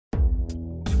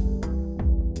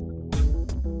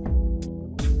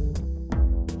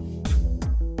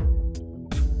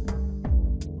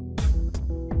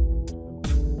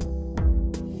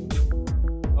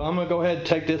I'm gonna go ahead and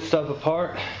take this stuff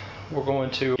apart. We're going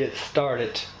to get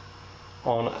started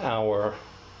on our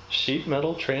sheet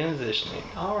metal transitioning.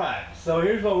 Alright, so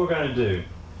here's what we're gonna do.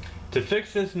 To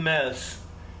fix this mess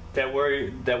that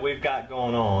we've got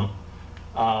going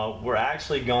on, we're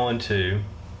actually going to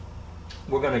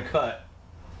cut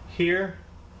here,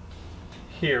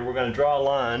 here. We're going to draw a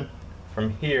line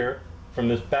from here, from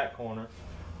this back corner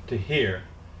to here,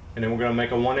 and then we're going to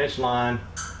make a 1-inch line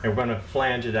and we're going to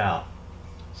flange it out.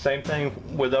 Same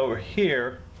thing with over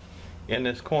here in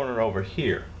this corner over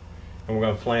here, and we're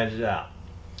going to flange it out.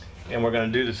 And we're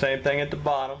going to do the same thing at the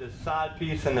bottom. The side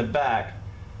piece and the back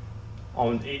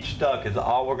on each duct is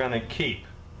all we're going to keep,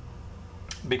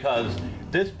 because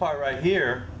this part right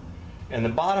here and the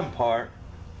bottom part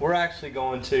we're actually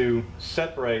going to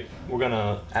separate. We're going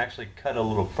to actually cut a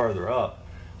little further up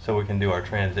so we can do our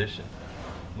transition.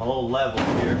 My little level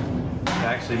here to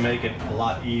actually make it a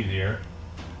lot easier,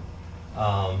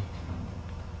 so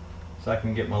I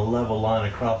can get my level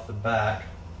line across the back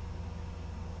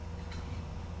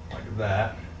like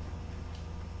that,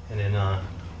 and then I'm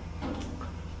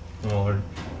going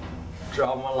to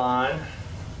draw my line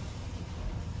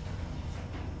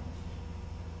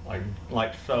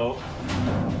like so,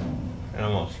 and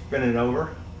I'm going to spin it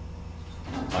over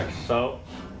like so.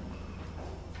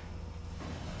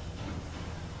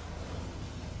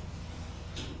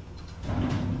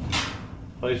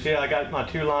 Well, you see I got my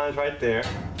two lines right there,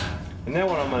 and then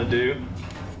what I'm going to do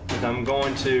is I'm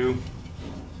going to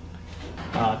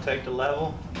take the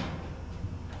level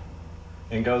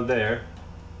and go there,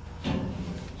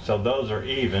 so those are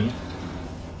even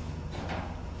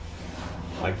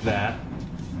like that.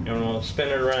 And I'm going to spin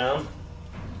it around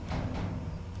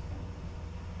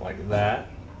like that.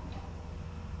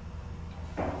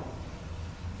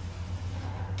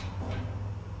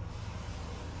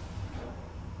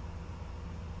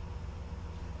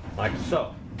 Like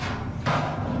so.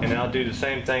 And I'll do the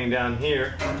same thing down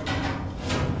here,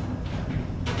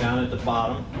 down at the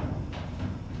bottom.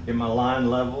 Get my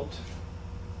line leveled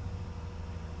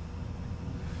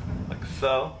like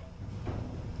so.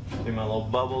 See my little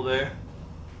bubble there?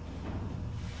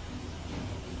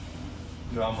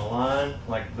 Draw my line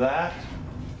like that.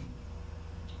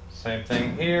 Same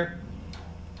thing here.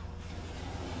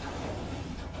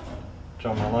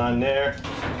 Draw my line there.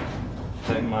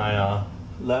 Take my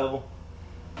level,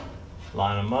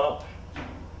 line them up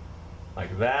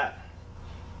like that.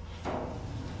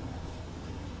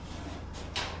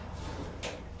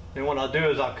 And what I'll do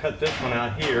is I'll cut this one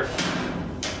out here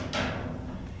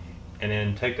and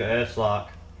then take the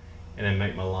S-lock and then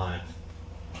make my line.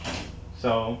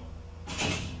 So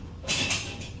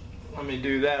let me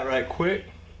do that right quick.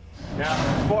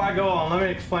 Now before I go on, let me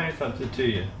explain something to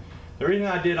you. The reason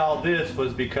I did all this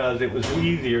was because it was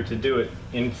easier to do it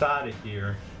inside of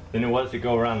here than it was to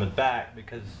go around the back,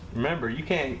 because remember, you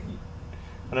can't,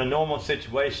 in a normal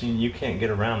situation, you can't get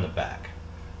around the back.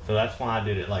 So that's why I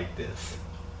did it like this.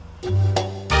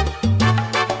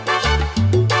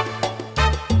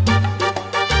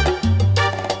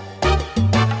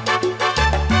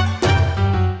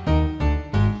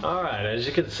 Alright, as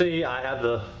you can see, I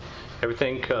have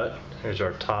everything cut. Here's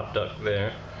our top duct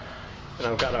there. And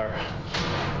I've got our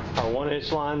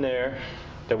 1-inch line there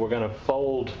that we're going to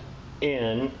fold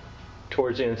in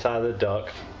towards the inside of the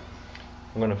duct.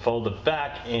 I'm going to fold the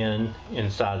back in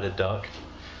inside the duct.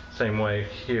 Same way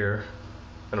here.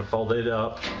 I'm going to fold it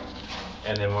up,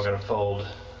 and then we're going to fold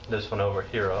this one over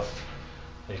here up.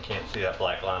 You can't see that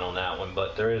black line on that one,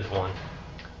 but there is one.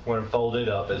 We're going to fold it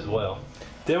up as well.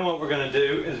 Then what we're going to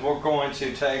do is we're going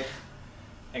to take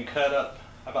and cut up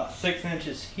about 6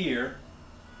 inches here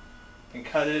and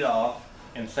cut it off,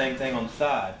 and same thing on the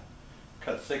side.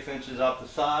 Cut 6 inches off the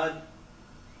side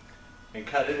and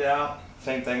cut it out.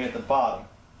 Same thing at the bottom.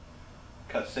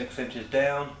 Cut 6 inches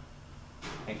down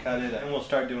and cut it out. And we'll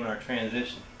start doing our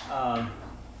transition.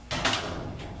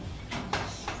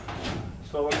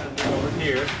 So what we're going to do over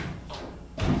here,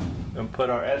 we're going to put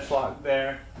our S-lock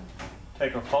there,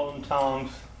 take our folding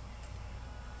tongs,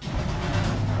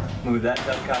 move that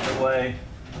duct out of the way,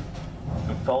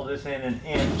 and fold this in 1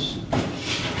 inch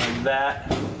like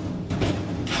that.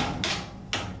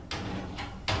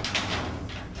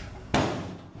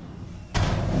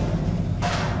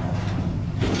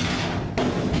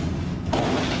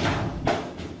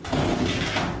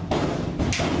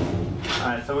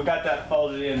 Alright, so we got that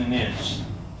folded in 1 inch.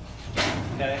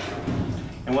 Okay?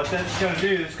 And what that's going to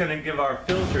do is going to give our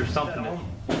filter something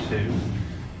to do.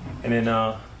 And then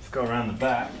let's go around the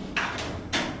back.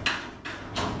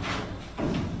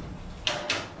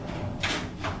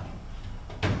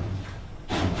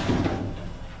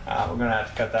 We're going to have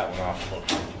to cut that one off a little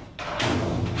bit.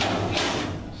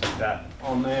 that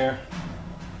on there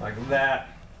like that.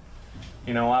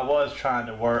 You know, I was trying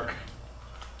to work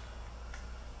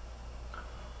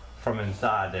from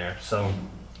inside there, so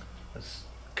let's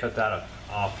cut that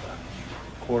off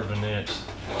a 1/4 inch.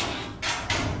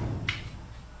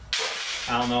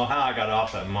 I don't know how I got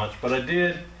off that much, but I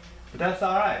did. But that's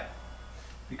all right,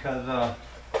 because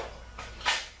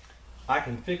I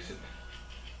can fix it.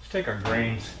 Let's take our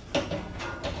grains.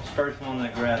 This first one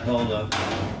that grabbed hold of.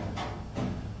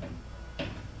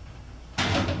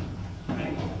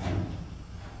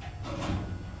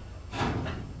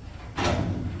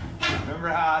 Remember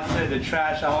how I said the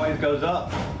trash always goes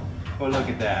up? Well, look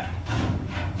at that.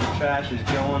 The trash is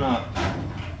going up.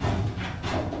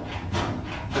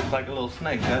 Looks like a little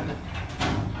snake, doesn't it?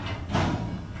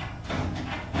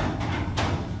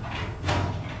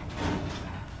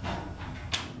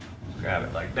 Grab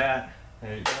it like that.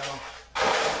 There you go.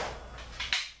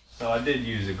 So I did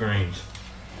use the greens.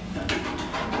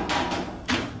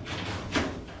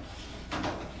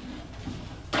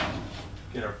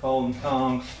 Get our folding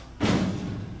tongs.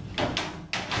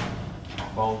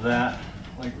 Fold that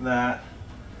like that.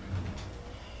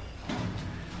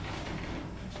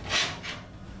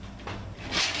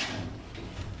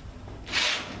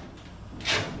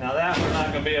 Now that we're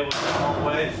not going to be able to go all the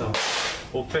way, so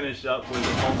we'll finish up with the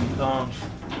folding thumbs.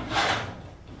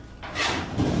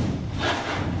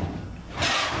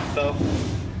 So,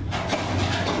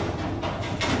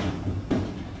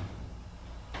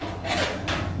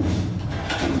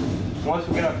 once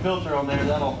we get our filter on there,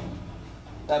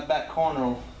 that back corner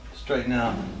will straighten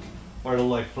out, or it'll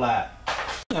lay flat.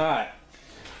 Alright,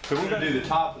 so we're going to do the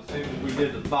top as soon as we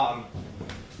did the bottom.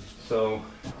 So,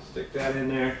 stick that in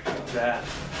there, like that.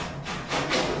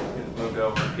 We'll go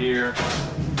over here,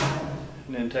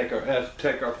 and then take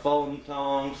our folding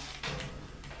tongs.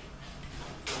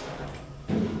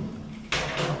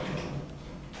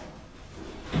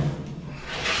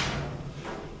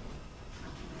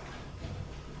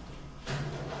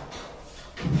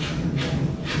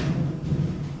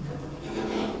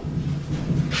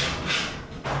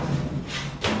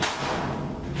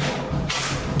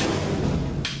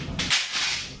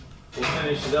 We'll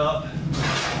finish it up.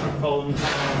 Our folding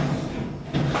tongs.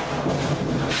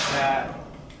 That,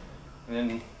 and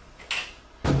then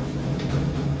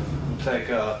we'll take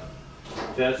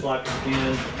this like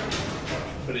again,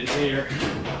 put it here.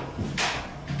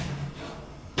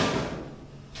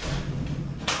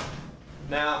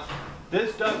 Now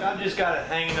this duct, I just got it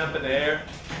hanging up in the air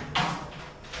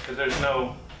because there's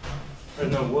no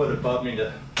wood above me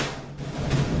to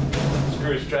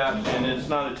screw straps in. It's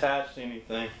not attached to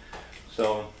anything,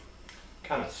 so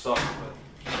kind of sucks,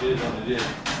 but it is what it is.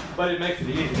 But it makes it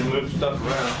easy to move stuff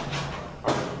around.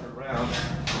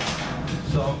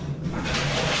 So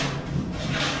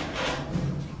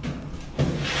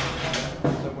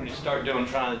when you start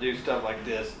trying to do stuff like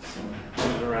this, it's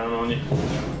moving around on you.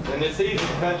 And it's easy to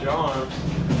cut your arms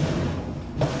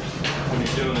when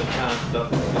you're doing this kind of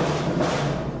stuff like this.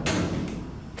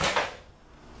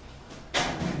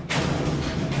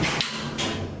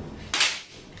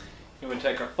 And we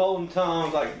take our folding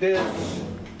tongs like this.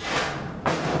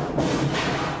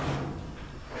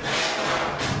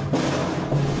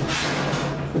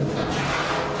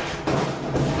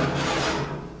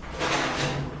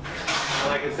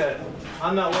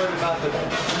 I'm not worried about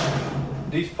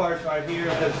these parts right here,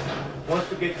 because once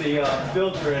we get the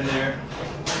filter in there,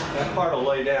 that part will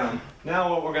lay down. Now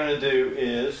what we're going to do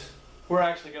is we're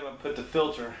actually going to put the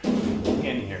filter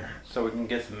in here so we can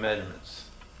get some measurements.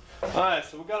 Alright,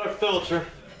 so we got our filter,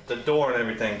 the door and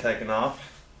everything taken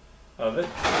off of it.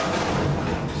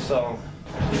 So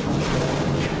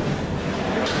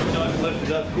duct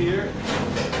lifted up here.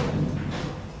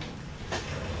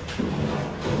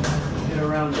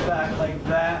 Around the back like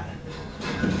that.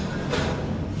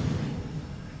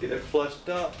 Get it flushed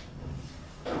up.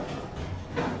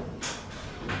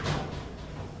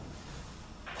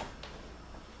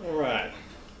 Alright.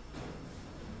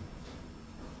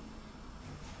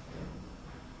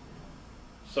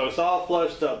 So it's all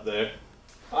flushed up there.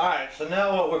 Alright, so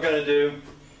now what we're going to do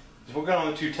is we're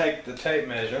going to take the tape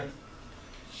measure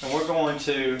and we're going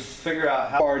to figure out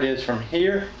how far it is from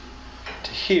here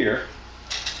to here,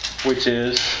 which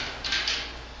is,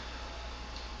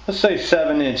 let's say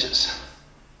 7 inches.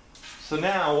 So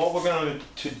now what we're going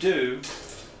to do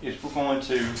is we're going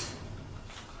to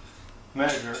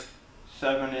measure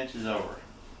 7 inches over.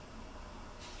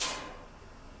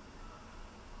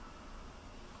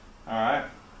 Alright.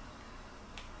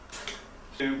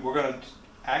 So we're going to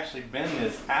actually bend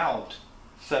this out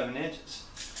 7 inches.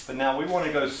 But now we want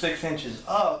to go 6 inches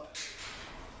up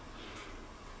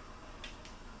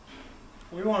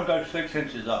we want to go 6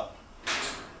 inches up.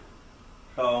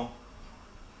 So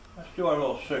let's do our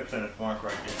little 6 inch mark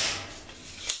right there.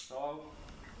 So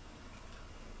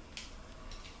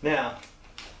now,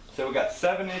 so we got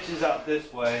 7 inches out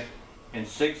this way and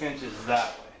 6 inches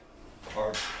that way,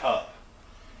 or up.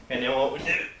 And then what we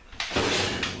do,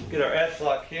 get our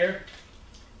S-lock here,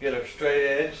 get our straight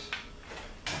edge,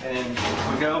 and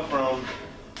then we go from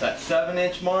that 7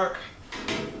 inch mark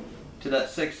to that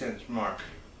 6 inch mark.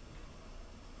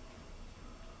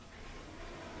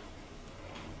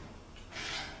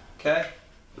 Okay?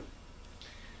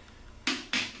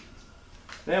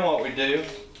 Then what we do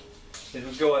is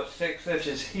we go up 6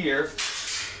 inches here.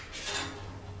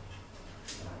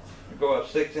 We go up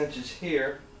 6 inches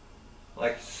here,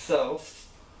 like so.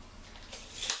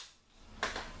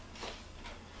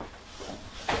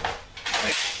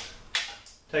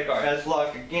 Take our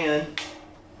S-lock again,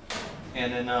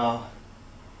 and then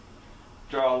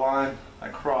draw a line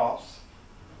across.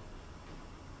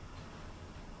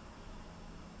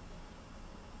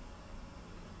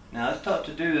 Now it's tough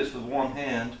to do this with one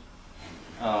hand.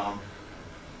 Alright,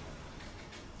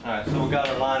 so we got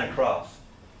our line across.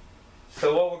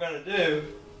 So what we're going to do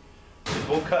is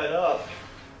we'll cut up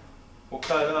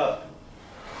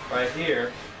right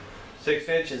here 6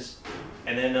 inches,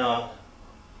 and then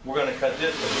we're going to cut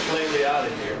this completely out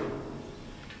of here.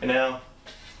 And now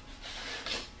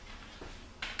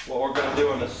what we're going to do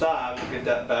on the side, we'll get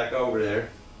that back over there.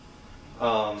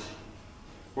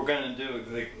 We're going to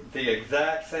do the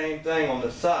exact same thing on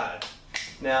the side.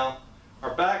 Now,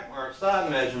 our side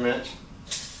measurement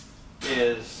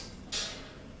is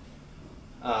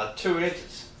 2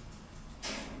 inches.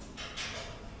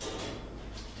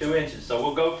 2 inches. So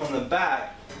we'll go from the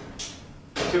back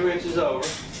 2 inches over.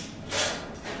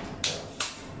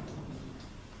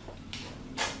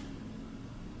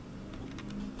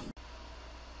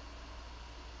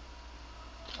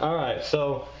 Alright,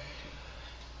 so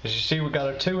as you see, we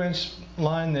got a 2 inch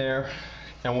line there,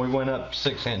 and we went up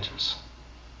 6 inches.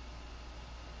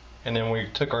 And then we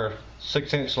took our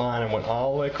 6 inch line and went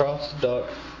all the way across the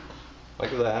duct,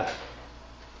 like that,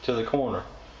 to the corner.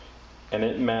 And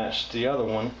it matched the other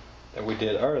one that we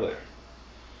did earlier.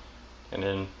 And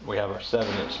then we have our 7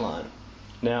 inch line.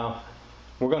 Now,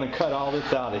 we're going to cut all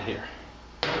this out of here.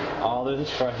 All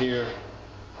this right here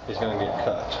is going to get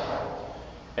cut.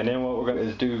 And then what we're going to do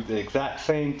is do the exact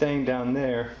same thing down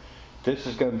there. This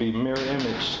is going to be mirror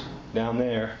image down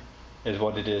there is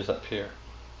what it is up here.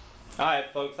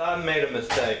 Alright folks, I made a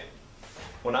mistake.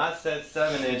 When I said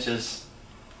 7 inches,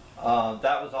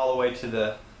 that was all the way to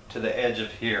the edge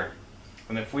of here.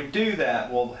 And if we do that,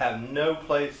 we'll have no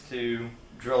place to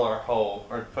drill our hole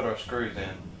or put our screws in.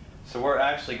 So we're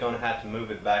actually going to have to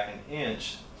move it back an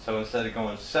inch. So instead of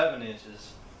going 7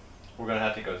 inches, we're going to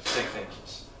have to go 6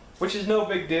 inches. Which is no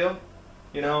big deal.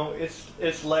 You know,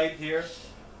 it's late here,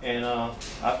 and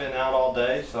I've been out all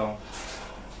day, so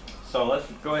let's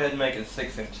go ahead and make it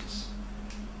 6 inches.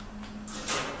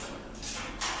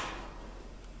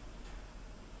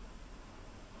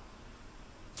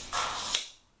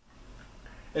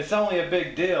 It's only a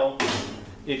big deal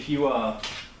if you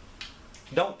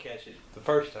don't catch it the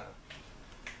first time.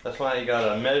 That's why you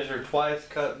gotta measure twice,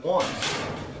 cut once.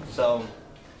 So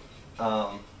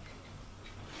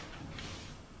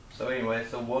anyway,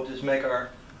 so we'll just make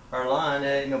our line. It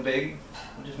ain't no big.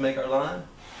 We'll just make our line,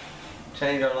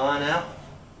 change our line out,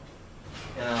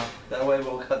 and that way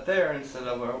we'll cut there instead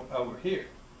of over here.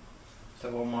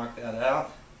 So we'll mark that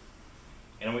out,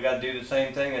 and we got to do the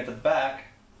same thing at the back.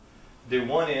 Do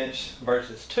 1 inch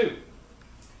versus 2,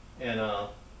 and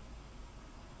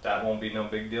that won't be no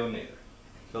big deal neither.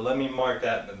 So let me mark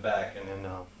that in the back, and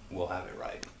then we'll have it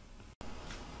right.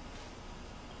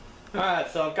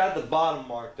 Alright, so I've got the bottom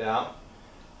marked out,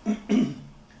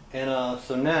 and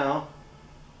so now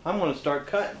I'm going to start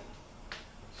cutting.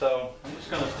 So I'm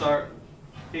just going to start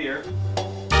here.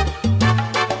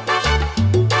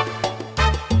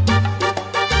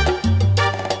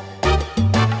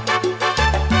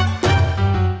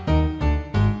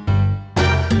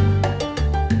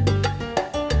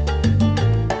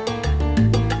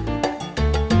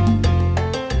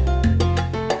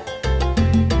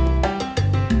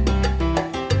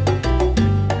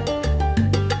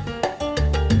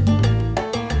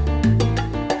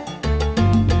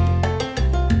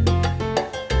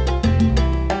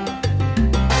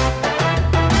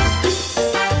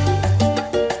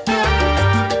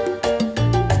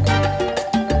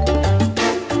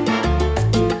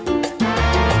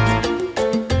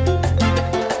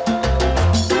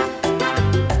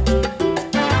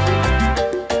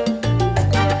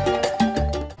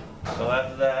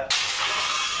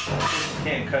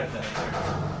 in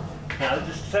there. Now it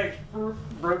just takes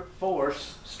brute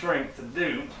force, strength to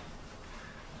do.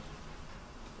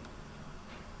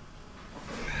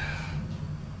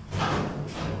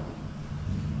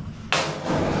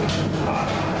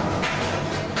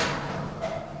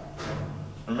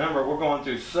 Remember, we're going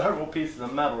through several pieces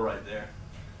of metal right there.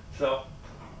 So,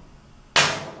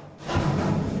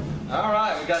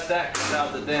 alright, we got that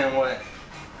out the damn way.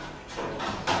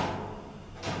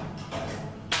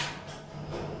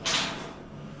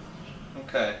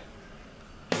 Okay.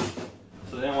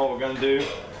 So then what we're going to do,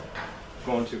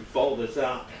 we're going to fold this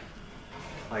out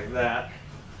like that.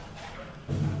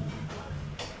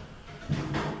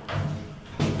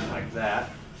 Like that,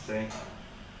 see?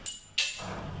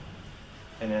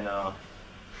 And then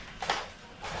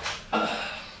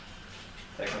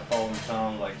take a folding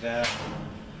tongue like that.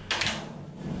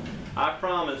 I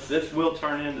promise this will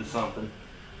turn into something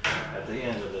at the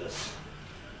end of this.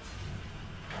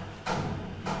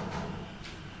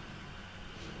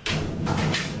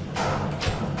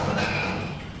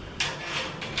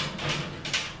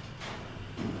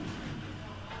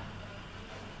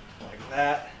 Like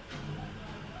that.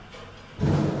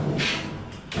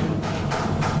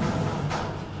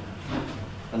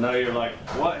 I know you're like,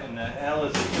 what in the hell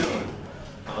is it doing?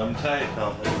 Let me tell you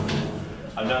something.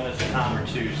 I've done this a time or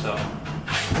two, so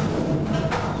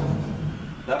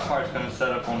that part's going to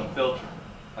set up on the filter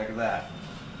like that,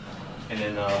 and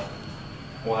then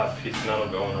we'll have a piece of metal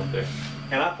going up there.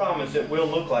 And I promise it will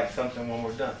look like something when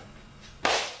we're done.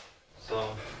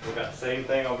 So we got the same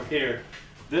thing over here.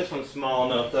 This one's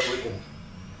small enough that we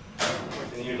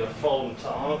can use our folding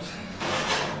tongs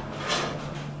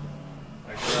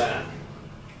like that.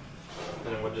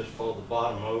 And then we'll just fold the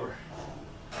bottom over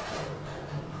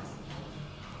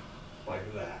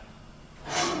like that.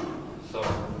 So,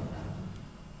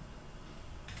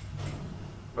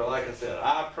 but like I said,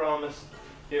 I promise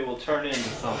it will turn into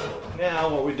something. Now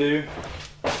what we do,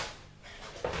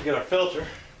 we get our filter.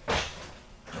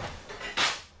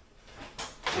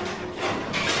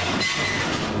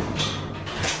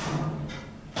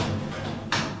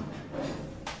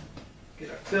 Get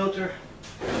our filter.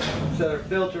 Set our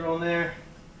filter on there,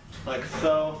 like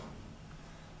so,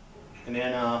 and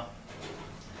then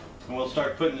we'll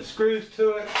start putting the screws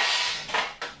to it,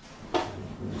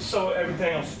 so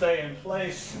everything will stay in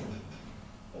place.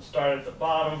 We'll start at the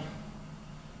bottom,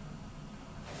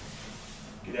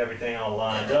 get everything all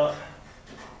lined up.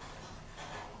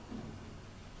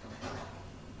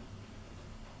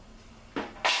 I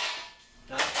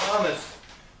promise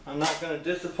I'm not going to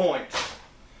disappoint.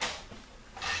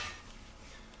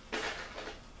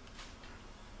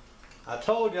 I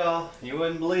told y'all, you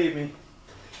wouldn't believe me.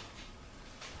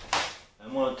 I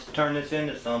want to turn this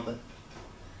into something.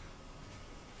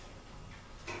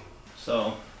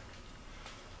 So,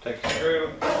 take a screw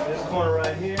in this corner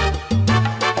right here.